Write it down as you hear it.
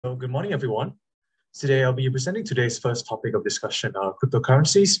So good morning, everyone. Today, I'll be presenting today's first topic of discussion,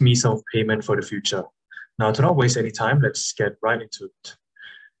 cryptocurrencies, means of payment for the future. Now, to not waste any time, let's get right into it.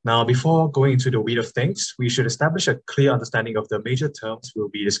 Now, before going into the weeds of things, we should establish a clear understanding of the major terms we'll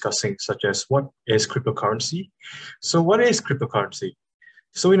be discussing, such as what is cryptocurrency? So what is cryptocurrency?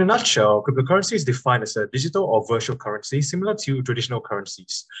 So in a nutshell, cryptocurrency is defined as a digital or virtual currency similar to traditional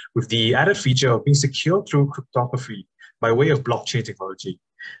currencies, with the added feature of being secure through cryptography by way of blockchain technology.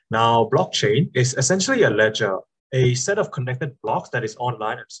 Now, blockchain is essentially a ledger, a set of connected blocks that is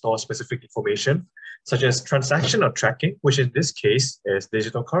online and stores specific information, such as transaction or tracking, which in this case is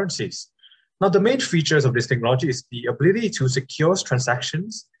digital currencies. Now, the main features of this technology is the ability to secure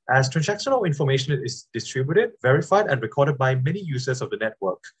transactions, as transactional information is distributed, verified, and recorded by many users of the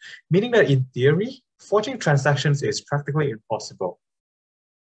network, meaning that in theory, forging transactions is practically impossible.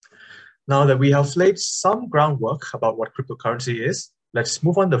 Now that we have laid some groundwork about what cryptocurrency is, let's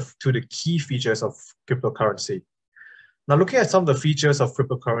move on to the key features of cryptocurrency. Now, looking at some of the features of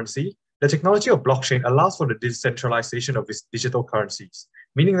cryptocurrency, the technology of blockchain allows for the decentralization of its digital currencies,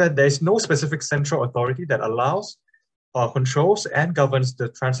 meaning that there is no specific central authority that allows, controls, and governs the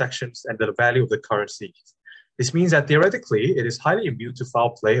transactions and the value of the currency. This means that theoretically, it is highly immune to foul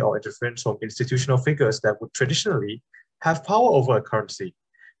play or interference from institutional figures that would traditionally have power over a currency.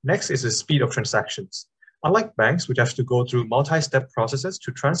 Next is the speed of transactions. Unlike banks, which have to go through multi-step processes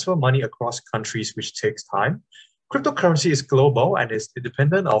to transfer money across countries, which takes time, cryptocurrency is global and is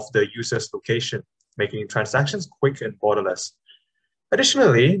independent of the user's location, making transactions quick and borderless.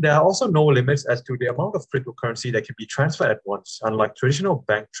 Additionally, there are also no limits as to the amount of cryptocurrency that can be transferred at once, unlike traditional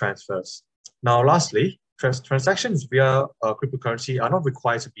bank transfers. Now, lastly, transactions via cryptocurrency are not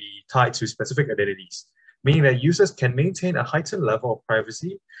required to be tied to specific identities, meaning that users can maintain a heightened level of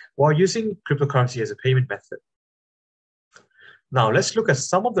privacy while using cryptocurrency as a payment method. Now, let's look at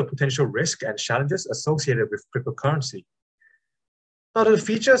some of the potential risks and challenges associated with cryptocurrency. Now, the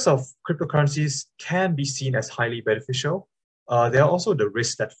features of cryptocurrencies can be seen as highly beneficial. There are also the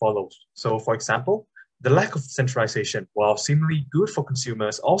risks that follow. So, for example, the lack of centralization, while seemingly good for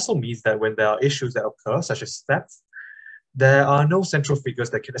consumers, also means that when there are issues that occur, such as theft, there are no central figures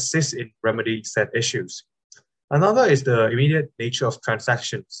that can assist in remedying said issues. Another is the immediate nature of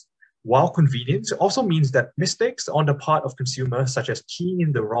transactions. While convenient, it also means that mistakes on the part of consumers, such as keying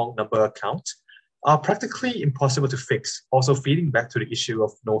in the wrong number account, are practically impossible to fix, also feeding back to the issue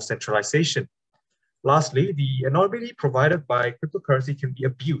of no centralization. Lastly, the anonymity provided by cryptocurrency can be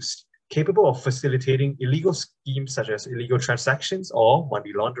abused, capable of facilitating illegal schemes such as illegal transactions or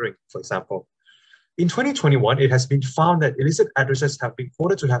money laundering, for example. In 2021, it has been found that illicit addresses have been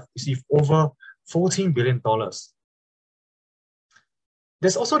quoted to have received over $14 billion.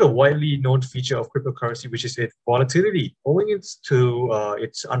 There's also the widely known feature of cryptocurrency, which is its volatility, owing to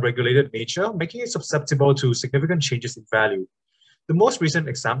its unregulated nature, making it susceptible to significant changes in value. The most recent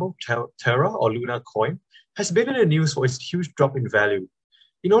example, Terra or Luna coin, has been in the news for its huge drop in value.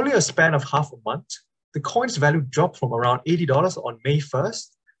 In only a span of half a month, the coin's value dropped from around $80 on May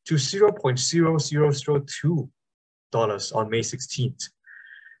 1st to $0.0002 on May 16th.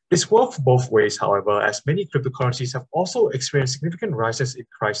 This works both ways, however, as many cryptocurrencies have also experienced significant rises in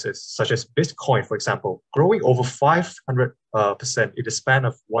prices, such as Bitcoin, for example, growing over 500% in the span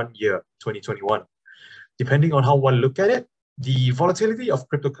of 1 year, 2021. Depending on how one look at it, the volatility of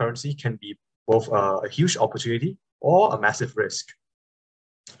cryptocurrency can be both a huge opportunity or a massive risk.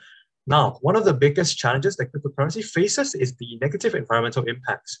 Now, one of the biggest challenges that cryptocurrency faces is the negative environmental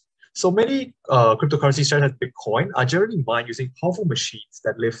impacts. So many cryptocurrencies, such as Bitcoin, are generally mined using powerful machines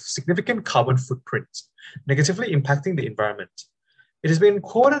that leave significant carbon footprints, negatively impacting the environment. It has been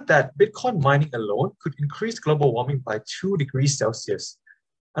quoted that Bitcoin mining alone could increase global warming by 2 degrees Celsius.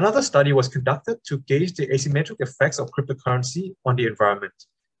 Another study was conducted to gauge the asymmetric effects of cryptocurrency on the environment,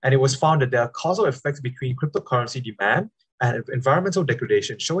 and it was found that there are causal effects between cryptocurrency demand and environmental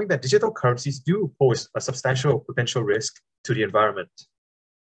degradation, showing that digital currencies do pose a substantial potential risk to the environment.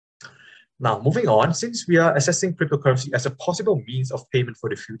 Now, moving on, since we are assessing cryptocurrency as a possible means of payment for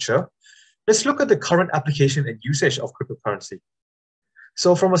the future, let's look at the current application and usage of cryptocurrency.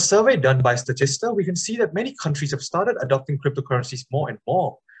 So from a survey done by Statista, we can see that many countries have started adopting cryptocurrencies more and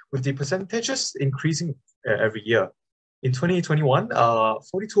more, with the percentages increasing every year. In 2021,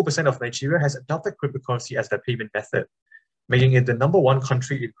 42% of Nigeria has adopted cryptocurrency as their payment method, making it the #1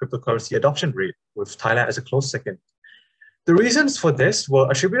 country in cryptocurrency adoption rate, with Thailand as a close second. The reasons for this were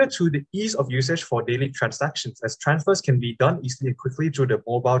attributed to the ease of usage for daily transactions, as transfers can be done easily and quickly through the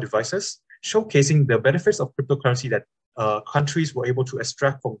mobile devices, showcasing the benefits of cryptocurrency that countries were able to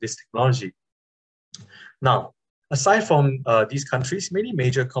extract from this technology. Now, Aside from these countries, many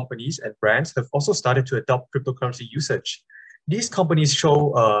major companies and brands have also started to adopt cryptocurrency usage. These companies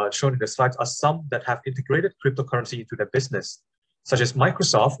shown in the slides are some that have integrated cryptocurrency into their business, such as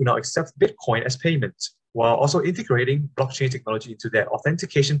Microsoft, who now accepts Bitcoin as payment, while also integrating blockchain technology into their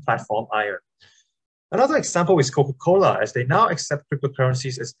authentication platform, Iron. Another example is Coca-Cola, as they now accept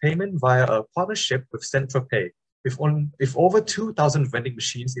cryptocurrencies as payment via a partnership with CentralPay, with over 2,000 vending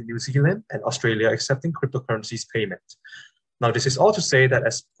machines in New Zealand and Australia accepting cryptocurrencies payment. Now, this is all to say that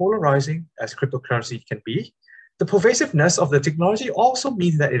as polarizing as cryptocurrency can be, the pervasiveness of the technology also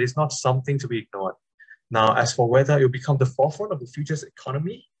means that it is not something to be ignored. Now, as for whether it will become the forefront of the future's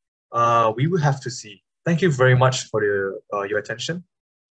economy, we will have to see. Thank you very much for your attention.